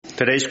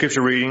Today's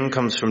scripture reading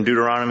comes from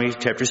Deuteronomy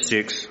chapter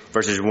 6,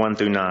 verses 1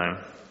 through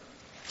 9.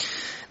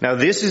 Now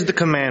this is the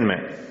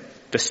commandment,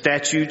 the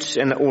statutes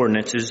and the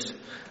ordinances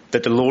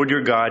that the Lord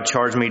your God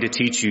charged me to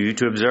teach you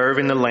to observe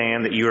in the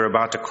land that you are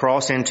about to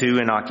cross into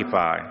and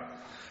occupy,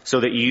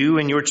 so that you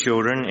and your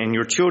children and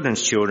your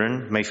children's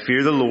children may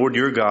fear the Lord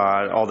your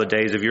God all the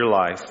days of your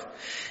life,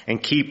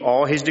 and keep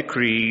all his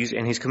decrees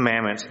and his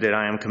commandments that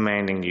I am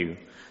commanding you,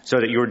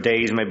 so that your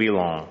days may be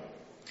long.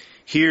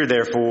 Hear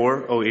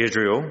therefore, O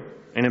Israel,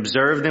 and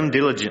observe them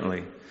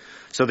diligently,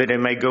 so that it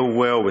may go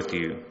well with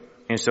you,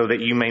 and so that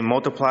you may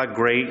multiply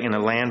great in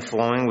a land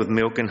flowing with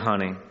milk and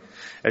honey,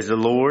 as the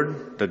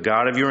Lord, the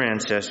God of your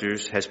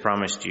ancestors, has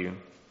promised you.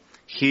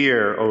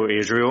 Hear, O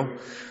Israel,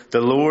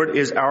 the Lord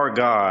is our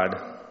God,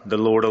 the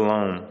Lord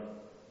alone.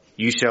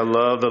 You shall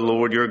love the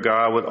Lord your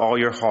God with all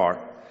your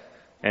heart,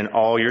 and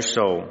all your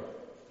soul,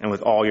 and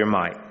with all your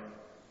might.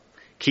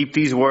 Keep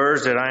these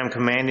words that I am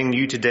commanding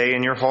you today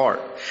in your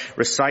heart.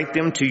 Recite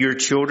them to your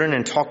children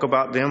and talk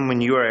about them when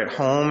you are at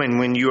home and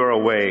when you are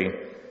away,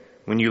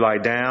 when you lie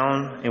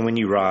down and when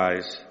you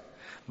rise.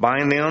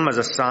 Bind them as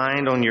a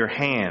sign on your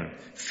hand.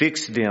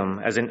 Fix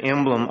them as an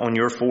emblem on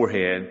your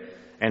forehead,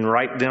 and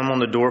write them on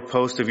the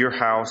doorpost of your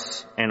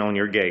house and on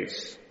your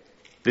gates.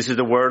 This is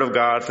the word of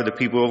God for the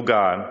people of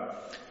God.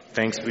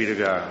 Thanks be to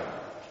God.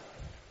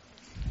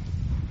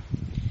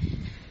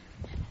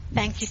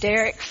 Thank you,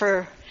 Derek,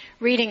 for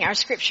reading our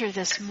scripture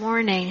this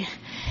morning.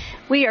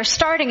 We are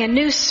starting a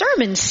new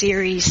sermon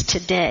series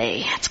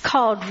today. It's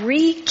called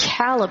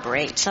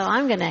Recalibrate. So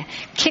I'm going to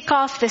kick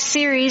off the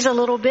series a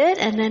little bit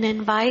and then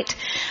invite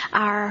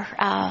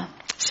our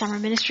summer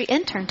ministry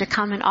intern to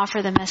come and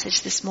offer the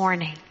message this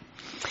morning.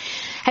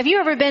 Have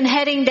you ever been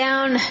heading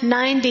down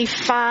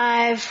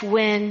 95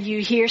 when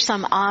you hear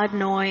some odd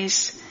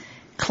noise?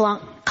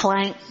 Clunk,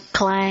 clank,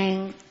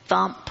 clang,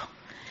 thump.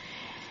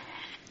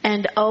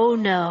 And oh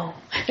no,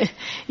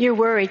 you're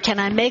worried. Can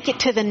I make it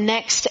to the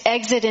next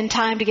exit in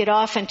time to get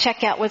off and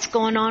check out what's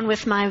going on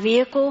with my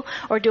vehicle?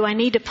 Or do I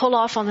need to pull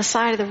off on the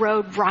side of the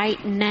road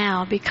right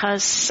now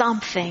because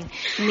something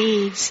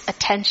needs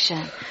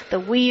attention? The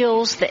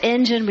wheels, the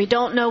engine, we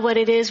don't know what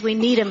it is. We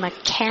need a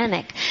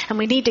mechanic, and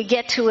we need to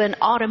get to an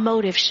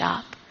automotive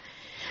shop.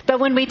 But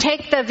when we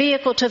take the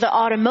vehicle to the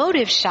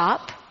automotive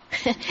shop,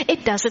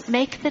 it doesn't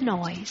make the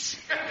noise.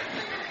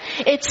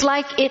 It's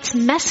like it's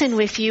messing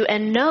with you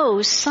and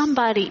knows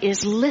somebody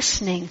is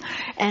listening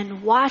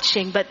and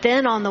watching. But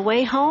then on the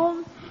way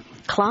home,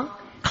 clunk,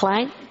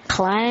 clank,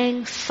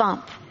 clang,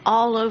 thump,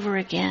 all over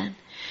again.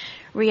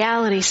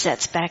 Reality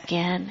sets back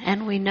in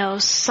and we know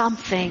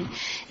something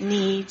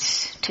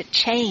needs to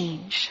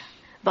change.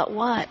 But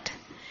what?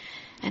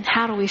 And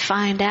how do we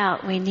find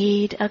out? We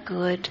need a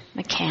good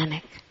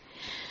mechanic.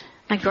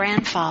 My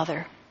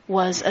grandfather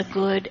was a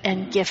good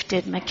and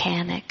gifted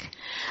mechanic.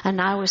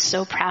 And I was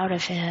so proud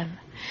of him.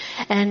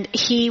 And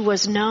he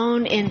was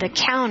known in the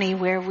county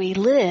where we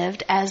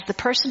lived as the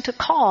person to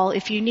call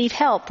if you need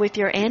help with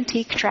your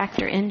antique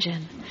tractor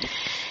engine.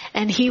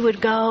 And he would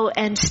go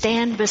and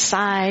stand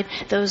beside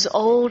those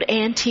old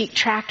antique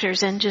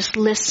tractors and just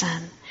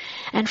listen.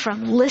 And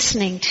from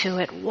listening to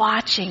it,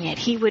 watching it,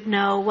 he would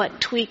know what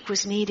tweak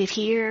was needed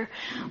here,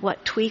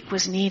 what tweak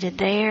was needed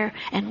there,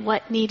 and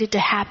what needed to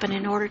happen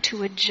in order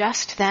to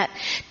adjust that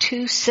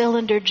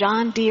 2-cylinder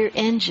John Deere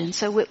engine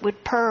so it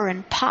would purr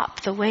and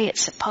pop the way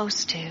it's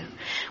supposed to,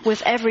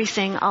 with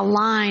everything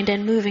aligned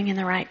and moving in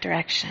the right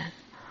direction.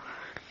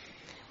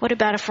 What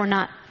about if we're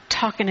not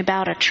talking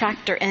about a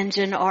tractor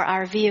engine or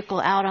our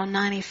vehicle out on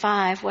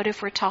 95? What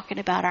if we're talking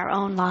about our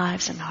own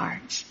lives and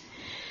hearts?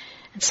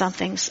 And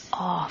something's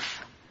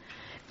off.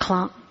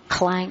 Clunk,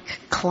 clank,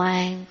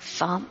 clang,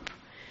 thump.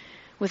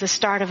 With the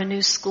start of a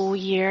new school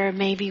year,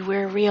 maybe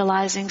we're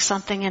realizing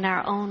something in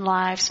our own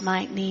lives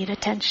might need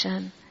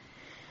attention.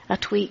 A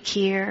tweak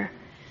here,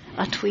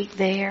 a tweak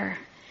there.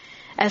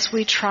 As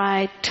we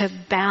try to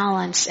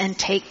balance and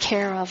take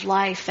care of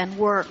life and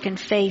work and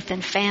faith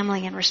and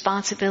family and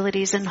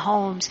responsibilities and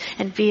homes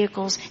and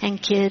vehicles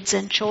and kids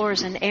and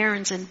chores and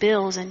errands and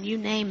bills and you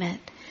name it.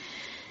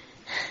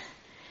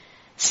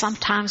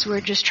 Sometimes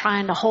we're just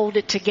trying to hold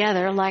it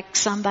together like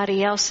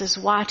somebody else is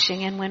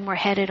watching, and when we're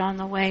headed on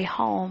the way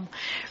home,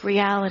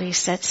 reality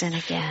sets in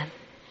again.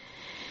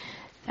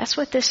 That's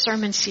what this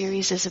sermon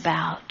series is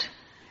about.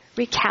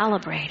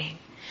 Recalibrating.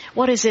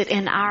 What is it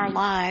in our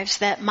lives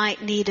that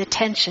might need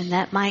attention,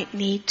 that might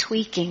need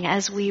tweaking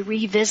as we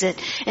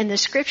revisit in the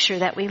scripture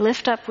that we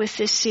lift up with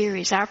this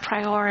series, our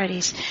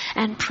priorities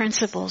and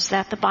principles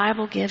that the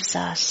Bible gives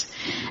us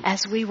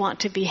as we want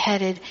to be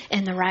headed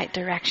in the right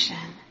direction.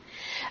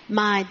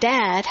 My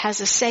dad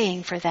has a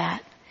saying for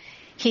that.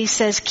 He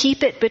says,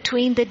 keep it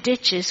between the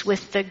ditches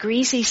with the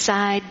greasy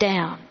side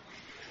down.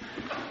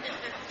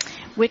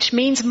 Which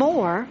means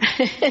more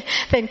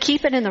than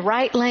keep it in the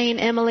right lane,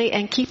 Emily,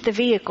 and keep the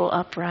vehicle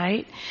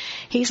upright.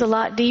 He's a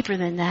lot deeper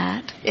than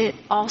that. It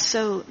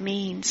also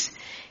means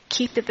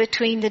keep it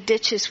between the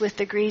ditches with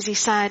the greasy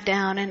side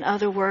down. In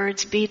other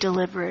words, be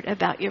deliberate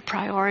about your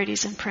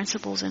priorities and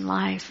principles in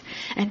life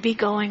and be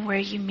going where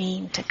you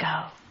mean to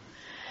go.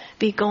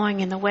 be going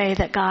in the way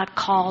that God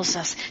calls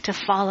us to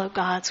follow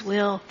God's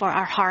will for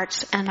our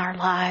hearts and our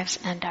lives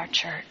and our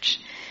church.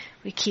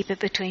 We keep it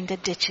between the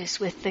ditches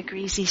with the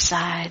greasy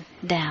side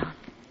down.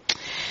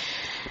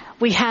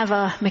 We have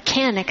a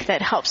mechanic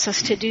that helps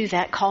us to do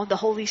that called the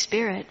Holy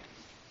Spirit,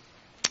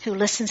 who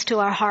listens to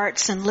our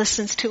hearts and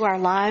listens to our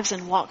lives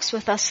and walks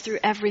with us through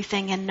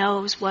everything and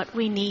knows what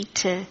we need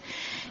to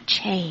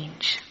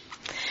change.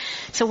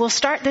 So we'll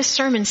start this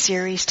sermon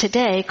series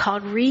today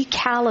called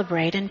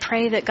Recalibrate, and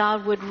pray that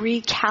God would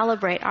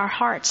recalibrate our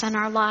hearts and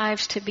our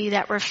lives to be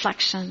that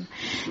reflection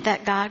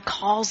that God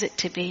calls it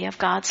to be of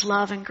God's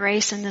love and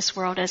grace in this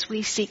world as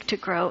we seek to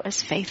grow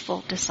as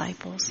faithful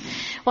disciples.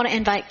 I want to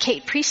invite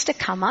Kait Priest to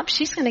come up.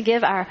 She's going to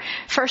give our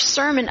first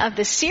sermon of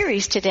the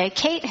series today.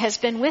 Kait has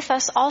been with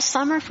us all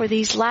summer for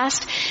these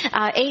last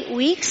 8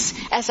 weeks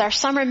as our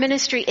summer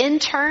ministry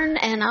intern,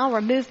 and I'll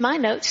remove my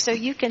notes so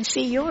you can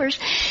see yours.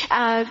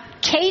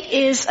 Kait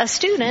is a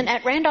student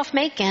at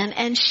Randolph-Macon,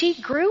 and she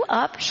grew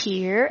up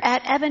here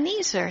at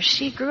Ebenezer.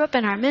 She grew up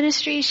in our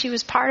ministry. She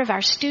was part of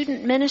our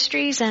student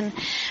ministries and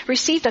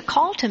received a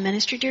call to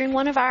ministry during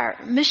one of our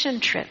mission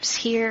trips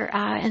here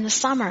in the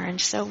summer.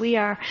 And so we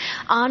are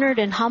honored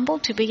and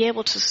humbled to be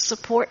able to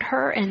support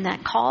her in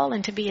that call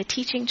and to be a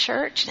teaching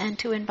church and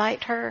to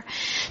invite her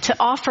to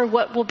offer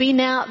what will be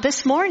now.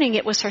 This morning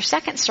it was her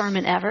second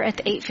sermon ever at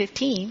the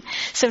 8:15.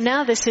 So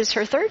now this is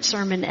her third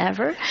sermon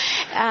ever,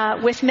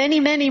 with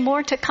many, many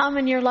more to come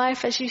in your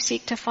life as you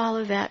seek to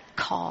follow that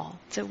call.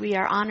 So we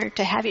are honored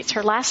to have you. It's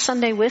her last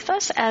Sunday with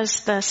us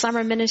as the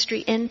summer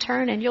ministry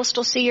intern, and you'll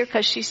still see her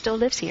because she still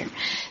lives here.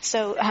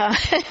 So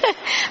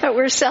but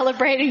we're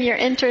celebrating your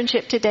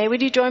internship today.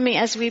 Would you join me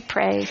as we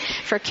pray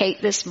for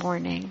Kait this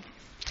morning?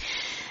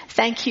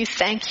 Thank you,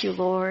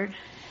 Lord.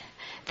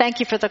 Thank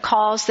you for the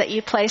calls that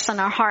you place on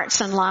our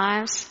hearts and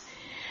lives,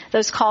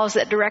 those calls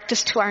that direct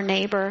us to our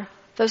neighbor,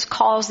 those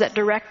calls that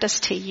direct us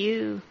to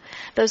you,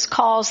 those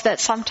calls that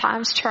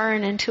sometimes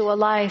turn into a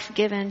life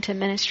given to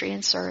ministry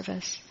and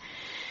service.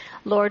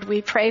 Lord,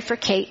 we pray for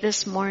Kait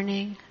this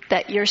morning,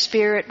 that your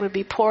Spirit would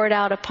be poured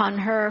out upon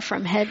her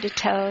from head to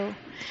toe,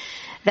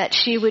 that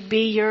she would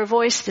be your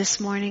voice this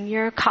morning,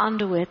 your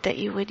conduit, that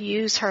you would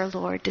use her,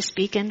 Lord, to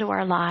speak into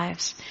our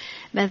lives.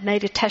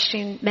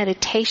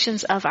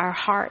 Meditations of our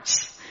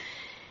hearts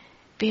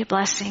be a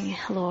blessing,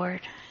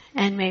 Lord,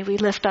 and may we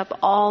lift up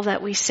all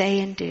that we say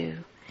and do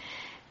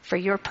for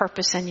your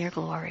purpose and your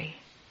glory.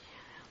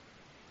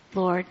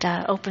 Lord,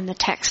 open the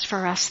text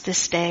for us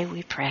this day,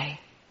 we pray.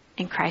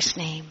 In Christ's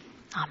name,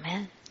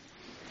 amen.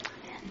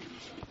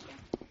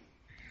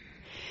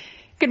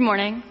 Good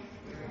morning.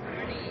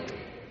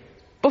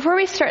 Before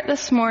we start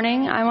this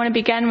morning, I want to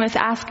begin with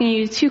asking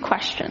you 2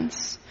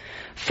 questions.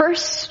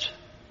 First,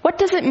 what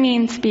does it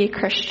mean to be a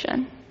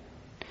Christian?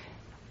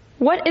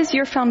 What is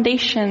your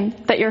foundation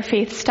that your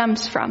faith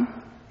stems from?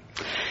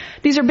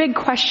 These are big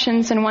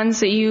questions and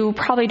ones that you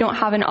probably don't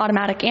have an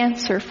automatic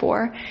answer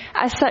for.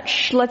 As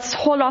such, let's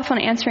hold off on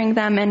answering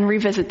them and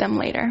revisit them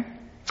later.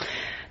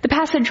 The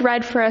passage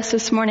read for us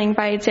this morning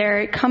by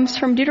Derek comes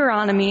from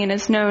Deuteronomy and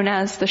is known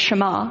as the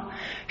Shema.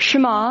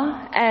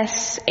 Shema,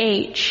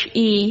 S-H-E-M-A,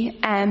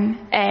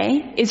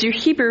 is your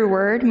Hebrew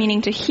word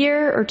meaning to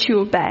hear or to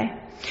obey.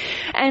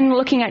 And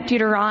looking at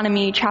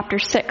Deuteronomy chapter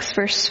 6,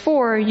 verse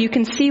 4, you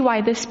can see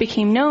why this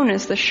became known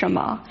as the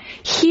Shema.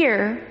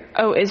 Hear,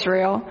 O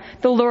Israel,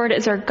 the Lord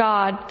is our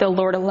God, the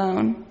Lord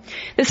alone.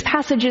 This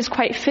passage is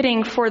quite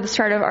fitting for the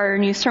start of our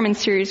new sermon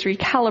series,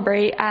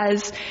 Recalibrate,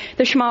 as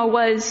the Shema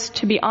was,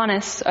 to be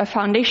honest, a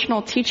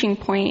foundational teaching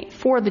point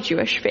for the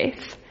Jewish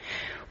faith.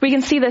 We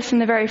can see this in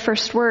the very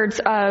first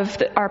words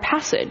of our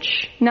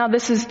passage. Now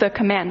this is the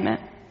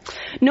commandment.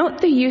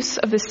 Note the use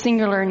of the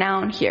singular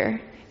noun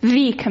here,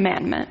 the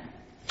commandment.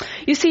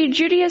 You see,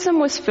 Judaism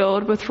was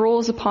filled with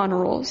rules upon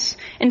rules.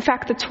 In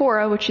fact, the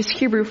Torah, which is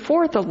Hebrew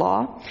for the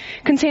law,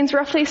 contains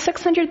roughly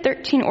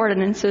 613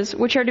 ordinances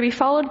which are to be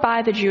followed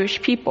by the Jewish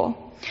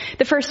people.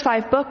 The first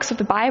 5 books of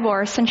the Bible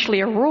are essentially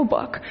a rule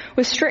book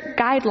with strict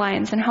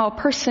guidelines on how a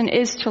person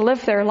is to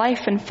live their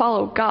life and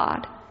follow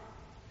God.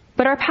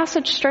 But our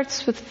passage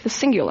starts with the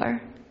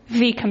singular,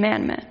 the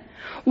commandment.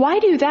 Why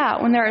do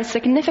that when there are a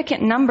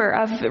significant number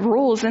of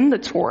rules in the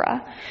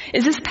Torah?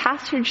 Is this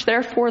passage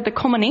therefore the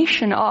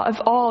culmination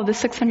of all the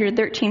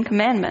 613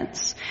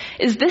 commandments?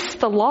 Is this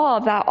the law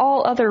that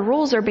all other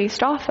rules are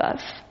based off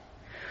of?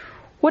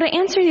 Well, to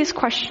answer these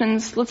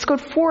questions, let's go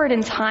forward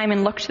in time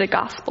and look to the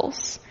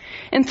Gospels.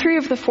 In 3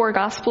 of the 4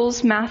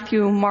 Gospels,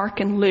 Matthew, Mark,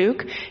 and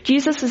Luke,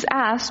 Jesus is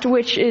asked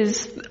which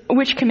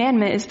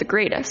commandment is the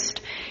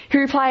greatest. He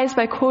replies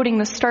by quoting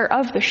the start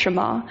of the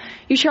Shema.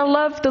 You shall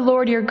love the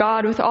Lord your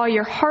God with all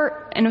your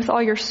heart and with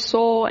all your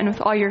soul and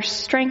with all your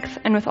strength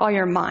and with all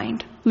your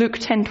mind. Luke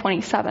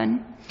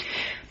 10:27.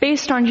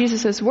 Based on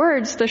Jesus'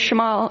 words, the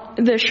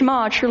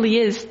Shema truly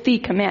is the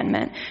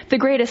commandment, the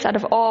greatest out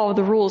of all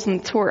the rules in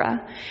the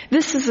Torah.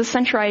 This is the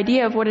central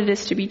idea of what it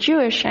is to be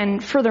Jewish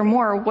and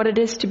furthermore what it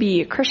is to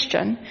be a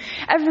Christian.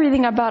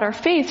 Everything about our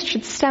faith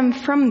should stem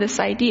from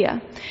this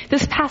idea.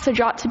 This passage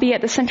ought to be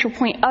at the central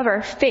point of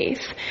our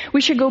faith.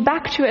 We should go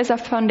back to it as a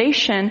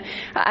foundation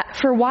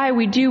for why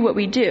we do what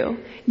we do.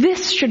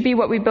 This should be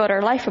what we build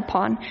our life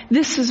upon.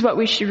 This is what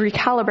we should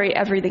recalibrate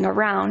everything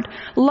around.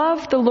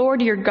 Love the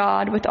Lord your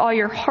God with all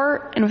your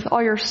heart and with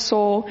all your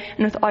soul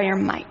and with all your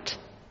might.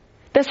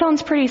 That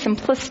sounds pretty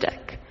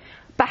simplistic.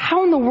 But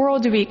how in the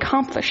world do we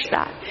accomplish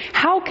that?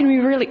 How can we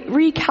really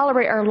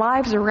recalibrate our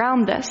lives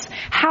around this?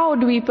 How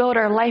do we build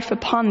our life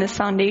upon this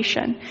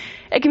foundation?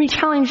 It can be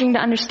challenging to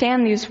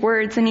understand these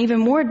words and even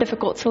more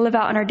difficult to live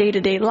out in our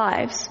day-to-day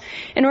lives.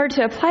 In order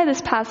to apply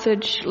this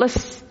passage,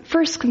 let's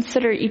first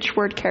consider each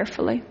word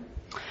carefully.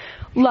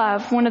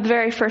 Love, one of the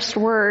very first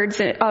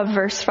words of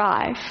verse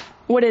 5.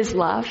 What is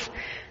love?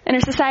 In our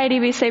society,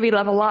 we say we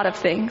love a lot of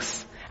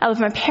things. I love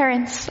my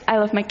parents, I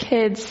love my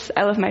kids,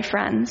 I love my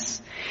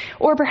friends.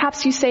 Or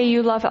perhaps you say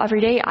you love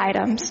everyday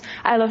items.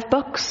 I love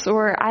books,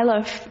 or I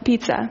love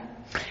pizza.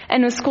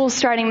 And with school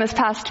starting this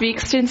past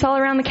week, students all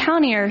around the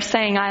county are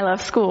saying, I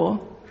love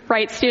school.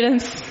 Right,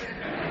 students?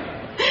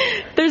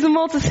 There's a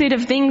multitude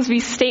of things we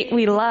state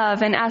we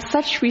love, and as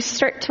such, we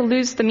start to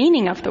lose the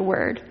meaning of the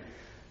word.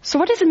 So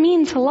what does it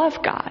mean to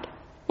love God?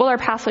 Well, our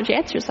passage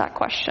answers that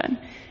question.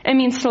 It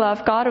means to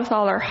love God with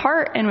all our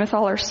heart and with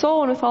all our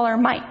soul and with all our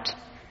might.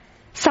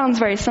 Sounds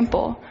very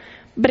simple.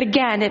 But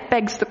again, it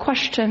begs the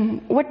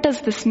question, what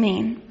does this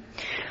mean?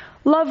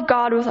 Love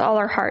God with all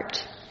our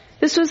heart.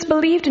 This was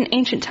believed in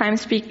ancient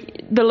times to be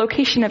the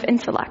location of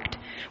intellect.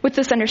 With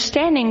this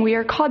understanding, we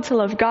are called to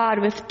love God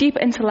with deep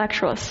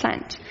intellectual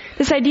assent.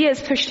 This idea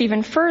is pushed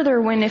even further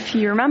when, if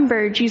you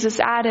remember, Jesus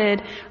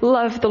added,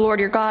 love the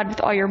Lord your God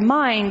with all your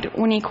mind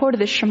when he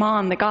quoted the Shema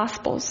in the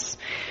Gospels.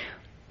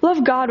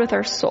 Love God with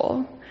our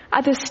soul.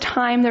 At this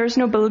time, there was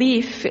no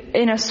belief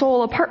in a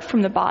soul apart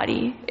from the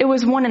body. It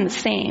was one and the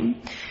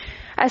same.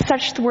 As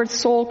such, the word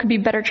soul could be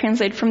better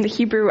translated from the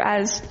Hebrew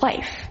as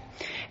life.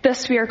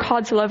 Thus, we are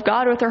called to love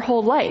God with our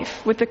whole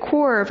life, with the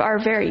core of our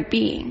very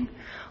being.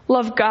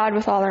 Love God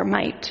with all our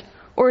might.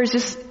 Or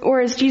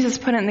as Jesus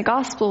put it in the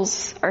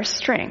Gospels, our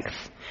strength.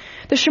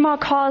 The Shema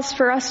calls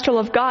for us to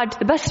love God to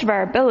the best of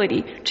our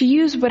ability, to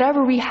use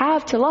whatever we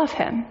have to love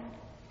him.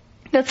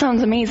 That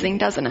sounds amazing,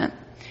 doesn't it?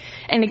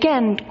 And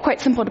again, quite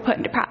simple to put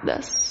into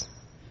practice.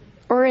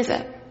 Or is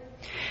it?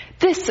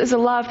 This is a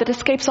love that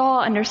escapes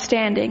all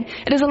understanding.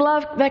 It is a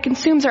love that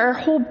consumes our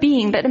whole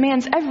being, that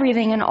demands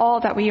everything and all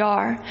that we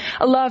are.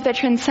 A love that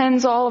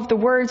transcends all of the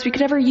words we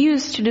could ever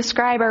use to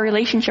describe our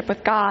relationship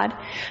with God.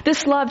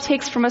 This love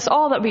takes from us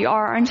all that we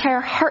are, our entire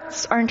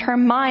hearts, our entire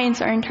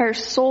minds, our entire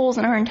souls,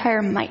 and our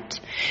entire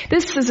might.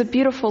 This is a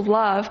beautiful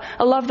love,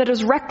 a love that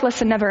is reckless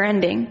and never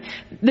ending.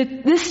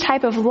 This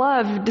type of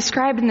love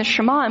described in the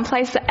Shema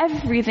implies that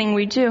everything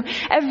we do,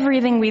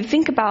 everything we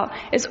think about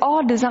is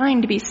all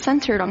designed to be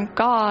centered on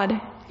God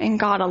and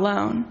God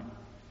alone.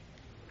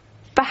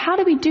 But how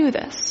do we do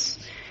this?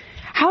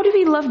 How do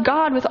we love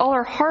God with all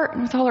our heart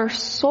and with all our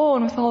soul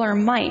and with all our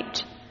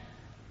might?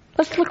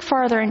 Let's look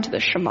farther into the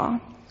Shema.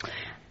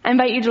 I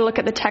invite you to look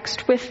at the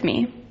text with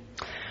me.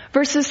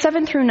 Verses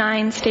 7 through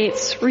 9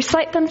 states,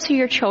 recite them to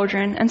your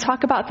children and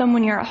talk about them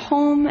when you're at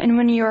home and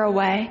when you're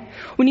away,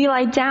 when you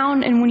lie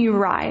down and when you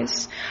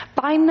rise.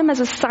 Bind them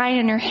as a sign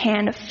in your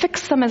hand,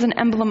 fix them as an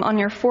emblem on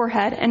your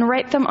forehead, and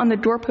write them on the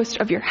doorpost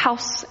of your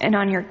house and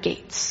on your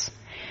gates.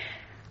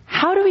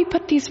 How do we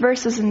put these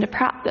verses into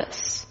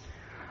practice?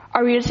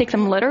 Are we to take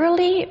them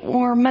literally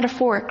or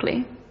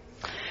metaphorically?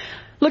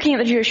 Looking at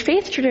the Jewish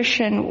faith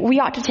tradition,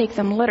 we ought to take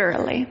them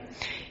literally.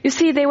 You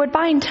see, they would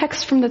bind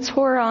text from the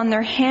Torah on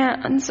their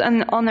hands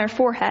and on their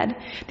forehead.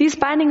 These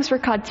bindings were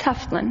called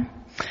tefillin.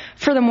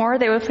 Furthermore,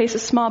 they would place a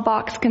small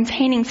box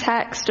containing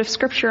text of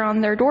scripture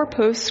on their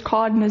doorpost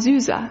called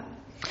mezuzah.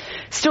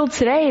 Still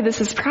today, this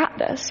is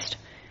practiced.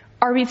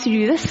 Are we to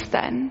do this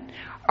then?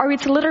 Are we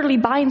to literally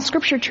bind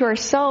scripture to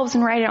ourselves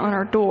and write it on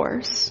our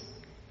doors?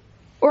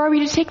 Or are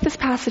we to take this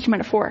passage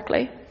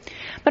metaphorically?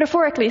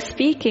 Metaphorically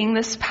speaking,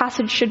 this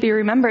passage should be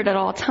remembered at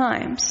all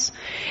times.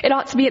 It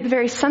ought to be at the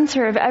very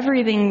center of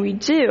everything we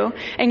do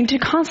and to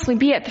constantly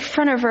be at the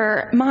front of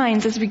our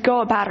minds as we go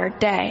about our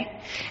day.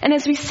 And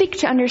as we seek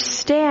to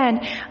understand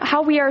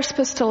how we are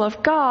supposed to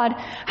love God,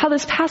 how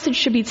this passage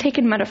should be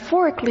taken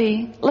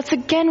metaphorically, let's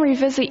again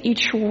revisit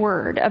each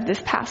word of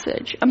this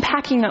passage,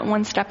 unpacking it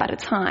one step at a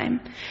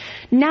time.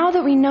 Now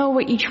that we know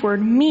what each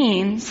word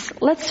means,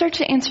 let's start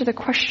to answer the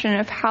question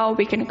of how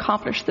we can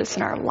accomplish this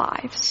in our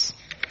lives.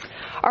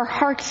 Our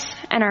hearts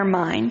and our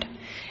mind.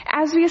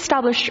 As we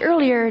established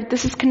earlier,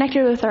 this is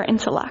connected with our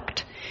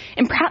intellect.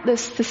 In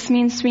practice, this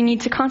means we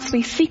need to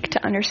constantly seek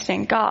to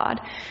understand God.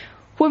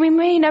 When we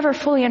may never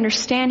fully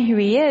understand who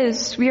he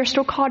is, we are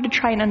still called to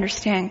try and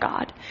understand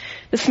God.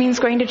 This means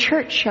going to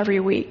church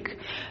every week,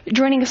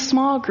 joining a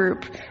small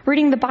group,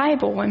 reading the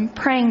Bible, and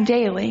praying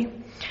daily.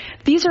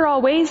 These are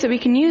all ways that we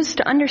can use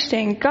to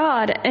understand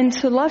God and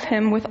to love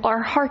him with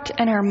our heart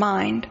and our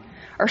mind,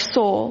 our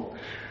soul.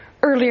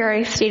 Earlier,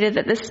 I stated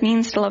that this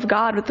means to love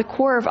God with the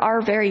core of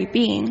our very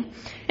being.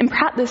 In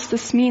practice,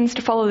 this means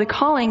to follow the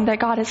calling that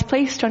God has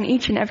placed on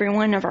each and every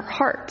one of our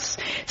hearts,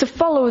 to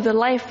follow the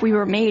life we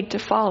were made to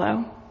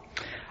follow.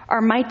 Our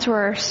might or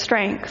our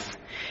strength.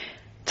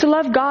 to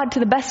love God to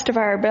the best of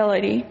our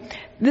ability.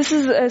 This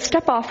is a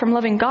step off from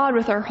loving God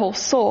with our whole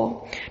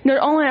soul. Not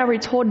only are we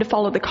told to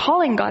follow the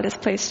calling God has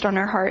placed on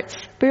our hearts,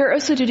 but we are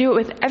also to do it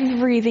with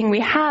everything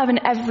we have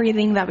and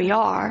everything that we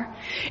are.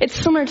 It's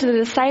similar to the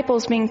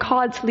disciples being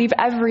called to leave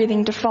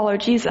everything to follow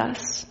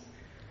Jesus.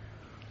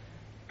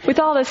 With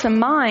all this in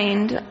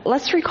mind,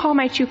 let's recall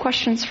my 2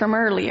 questions from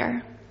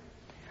earlier.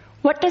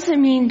 What does it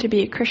mean to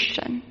be a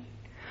Christian?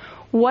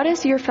 What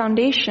is your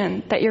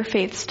foundation that your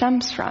faith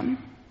stems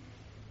from?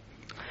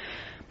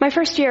 My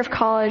first year of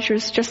college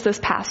was just this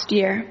past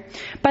year.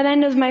 By the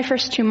end of my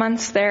first 2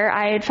 months there,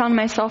 I had found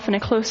myself in a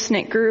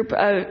close-knit group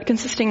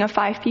consisting of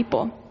 5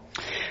 people.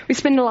 We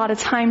spent a lot of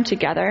time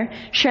together,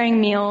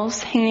 sharing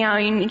meals, hanging out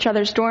in each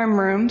other's dorm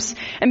rooms,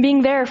 and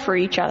being there for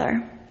each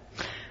other.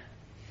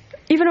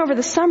 Even over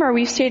the summer,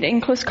 we stayed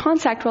in close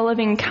contact while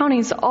living in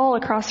counties all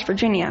across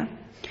Virginia.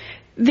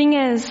 The thing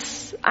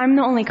is, I'm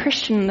the only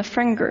Christian in the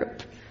friend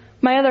group.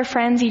 My other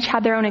friends each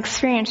had their own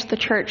experience with the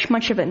church,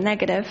 much of it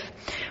negative.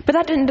 But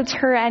that didn't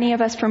deter any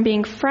of us from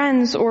being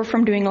friends or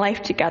from doing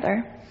life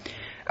together.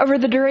 Over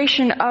the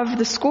duration of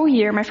the school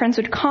year, my friends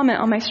would comment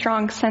on my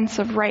strong sense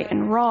of right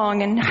and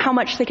wrong and how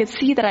much they could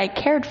see that I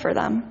cared for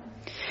them.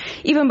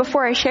 Even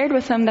before I shared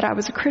with them that I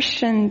was a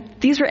Christian,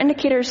 these were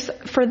indicators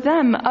for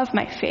them of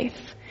my faith.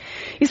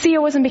 You see,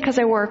 it wasn't because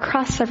I wore a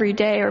cross every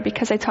day or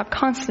because I talked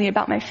constantly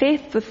about my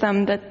faith with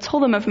them that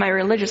told them of my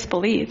religious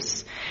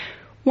beliefs.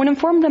 What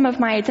informed them of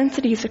my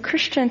identity as a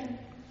Christian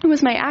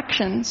was my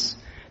actions,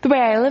 the way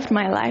I lived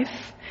my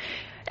life,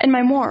 and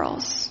my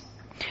morals.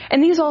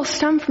 And these all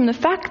stem from the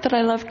fact that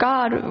I love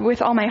God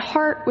with all my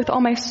heart, with all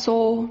my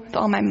soul, with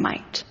all my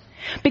might.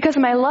 Because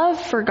of my love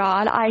for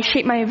God, I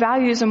shape my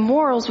values and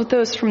morals with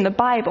those from the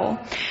Bible.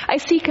 I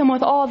seek Him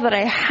with all that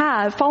I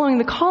have, following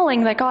the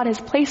calling that God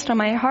has placed on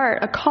my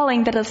heart, a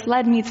calling that has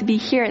led me to be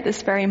here at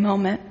this very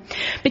moment.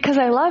 Because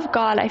I love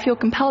God, I feel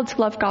compelled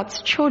to love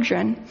God's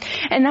children.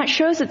 And that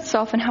shows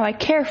itself in how I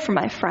care for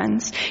my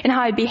friends, in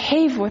how I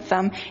behave with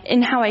them,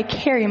 in how I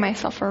carry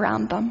myself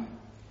around them.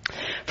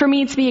 For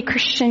me, to be a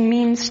Christian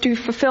means to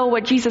fulfill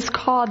what Jesus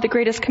called the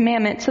greatest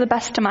commandment to the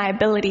best of my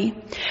ability.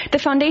 The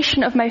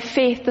foundation of my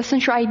faith, the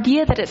central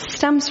idea that it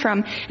stems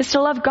from, is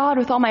to love God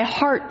with all my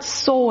heart,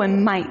 soul,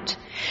 and might.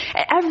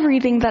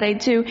 Everything that I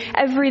do,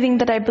 everything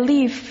that I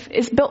believe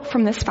is built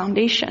from this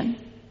foundation.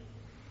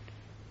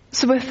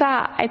 So with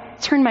that, I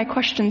turn my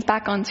questions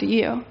back onto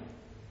you.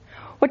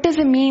 What does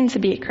it mean to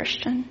be a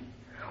Christian?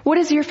 What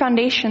is your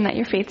foundation that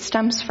your faith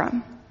stems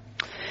from?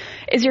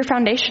 Is your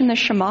foundation the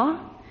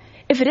Shema?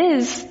 If it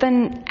is,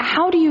 then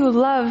how do you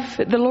love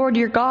the Lord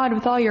your God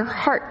with all your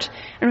heart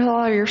and with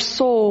all your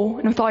soul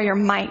and with all your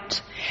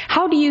might?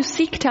 How do you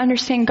seek to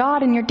understand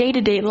God in your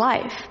day-to-day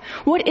life?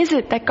 What is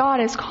it that God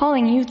is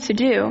calling you to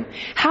do?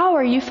 How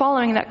are you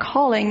following that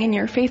calling in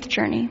your faith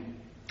journey?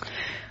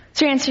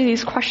 To answer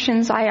these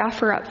questions, I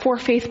offer up 4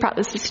 faith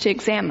practices to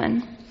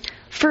examine.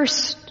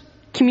 First,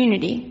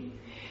 community.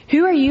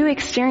 Who are you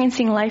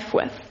experiencing life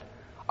with?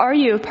 Are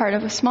you a part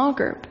of a small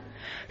group?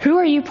 Who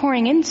are you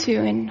pouring into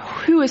and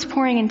who is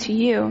pouring into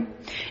you?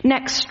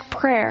 Next,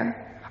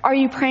 prayer. Are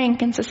you praying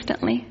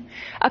consistently?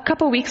 A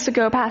couple weeks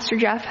ago, Pastor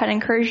Jeff had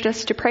encouraged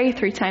us to pray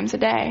 3 times a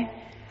day.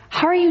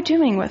 How are you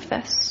doing with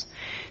this?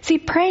 See,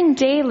 praying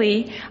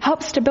daily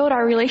helps to build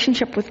our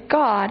relationship with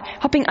God,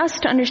 helping us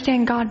to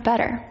understand God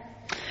better.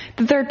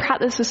 The third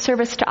practice is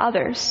service to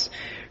others.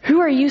 Who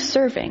are you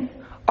serving?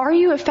 Are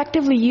you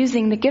effectively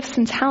using the gifts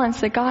and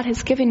talents that God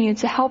has given you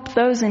to help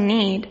those in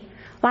need?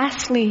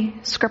 Lastly,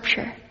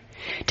 Scripture.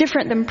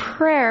 Different than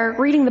prayer,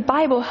 reading the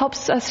Bible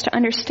helps us to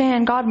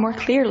understand God more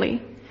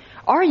clearly.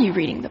 Are you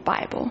reading the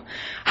Bible?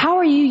 How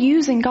are you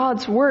using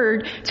God's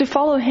Word to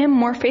follow Him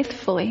more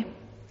faithfully?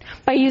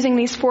 By using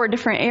these 4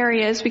 different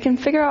areas, we can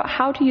figure out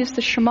how to use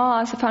the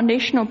Shema as a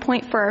foundational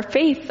point for our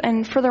faith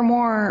and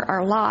furthermore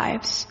our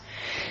lives.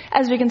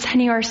 As we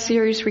continue our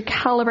series,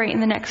 Recalibrate, in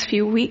the next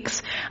few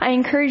weeks, I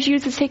encourage you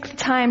to take the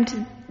time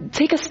to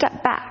take a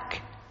step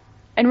back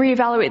and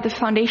reevaluate the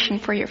foundation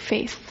for your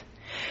faith.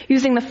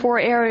 Using the 4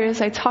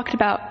 areas I talked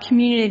about,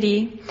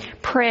 community,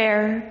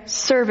 prayer,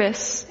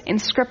 service,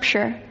 and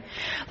Scripture,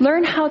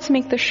 learn how to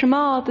make the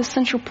Shema the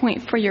central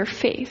point for your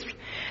faith.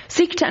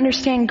 Seek to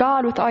understand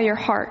God with all your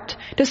heart.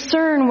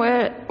 Discern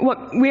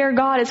where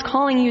God is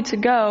calling you to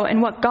go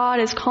and what God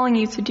is calling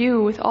you to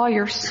do with all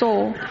your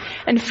soul,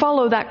 and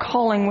follow that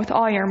calling with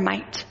all your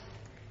might.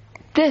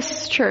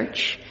 This,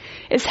 church,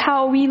 is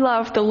how we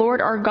love the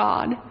Lord our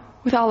God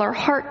with all our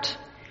heart,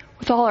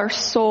 with all our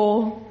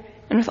soul,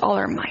 and with all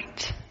our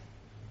might.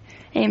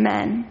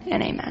 Amen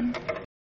and amen.